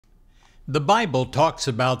The Bible talks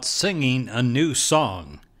about singing a new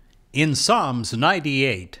song. In Psalms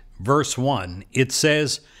 98, verse 1, it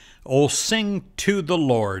says, "O sing to the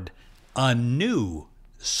Lord a new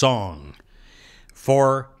song,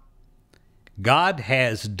 for God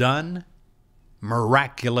has done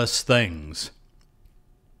miraculous things."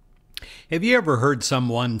 Have you ever heard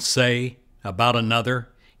someone say about another,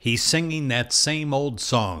 he's singing that same old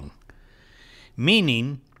song?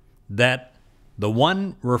 Meaning that the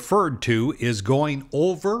one referred to is going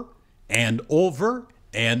over and over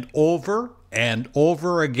and over and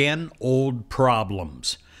over again old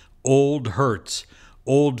problems, old hurts,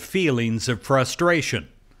 old feelings of frustration.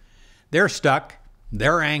 They're stuck,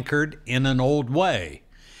 they're anchored in an old way.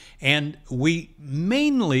 And we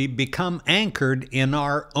mainly become anchored in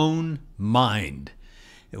our own mind.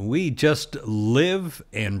 We just live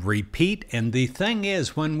and repeat. And the thing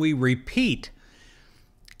is, when we repeat,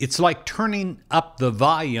 it's like turning up the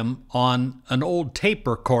volume on an old tape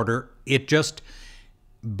recorder. It just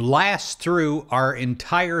blasts through our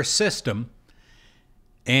entire system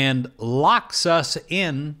and locks us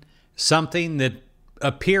in something that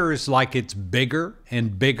appears like it's bigger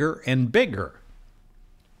and bigger and bigger.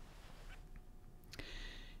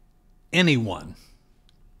 Anyone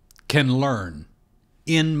can learn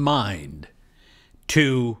in mind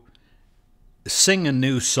to sing a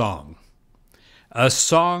new song, a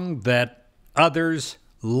song that others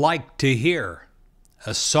like to hear,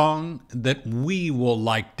 a song that we will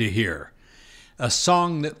like to hear, a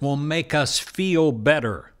song that will make us feel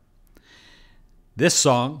better. This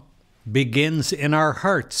song begins in our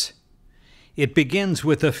hearts. It begins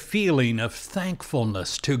with a feeling of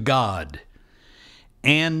thankfulness to God.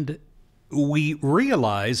 And we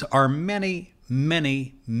realize our many,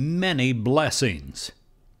 many, many blessings.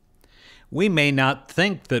 We may not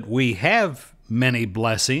think that we have many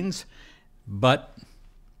blessings, but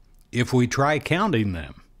if we try counting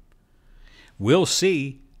them, we'll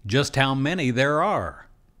see just how many there are.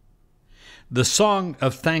 The song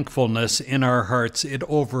of thankfulness in our hearts, it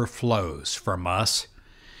overflows from us,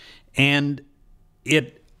 and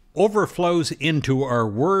it overflows into our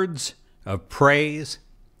words of praise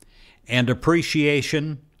and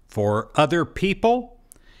appreciation for other people.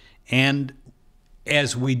 And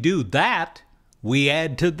as we do that, we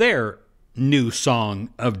add to their new song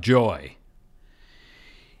of joy.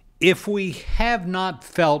 If we have not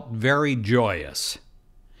felt very joyous,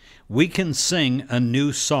 we can sing a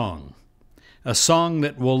new song, a song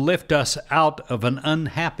that will lift us out of an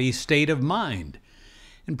unhappy state of mind.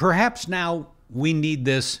 And perhaps now we need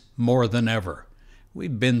this more than ever.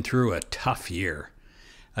 We've been through a tough year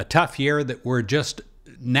that we're just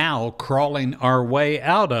now crawling our way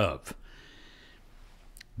out of.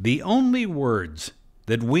 The only words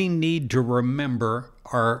that we need to remember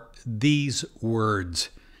are these words: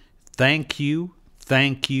 thank you,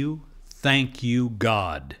 thank you, thank you,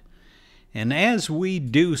 God. And as we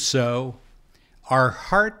do so, our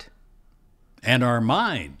heart and our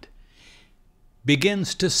mind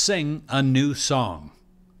begins to sing a new song.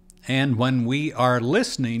 And when we are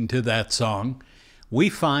listening to that song, we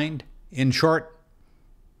find in short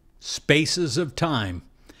spaces of time,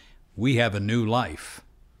 we have a new life.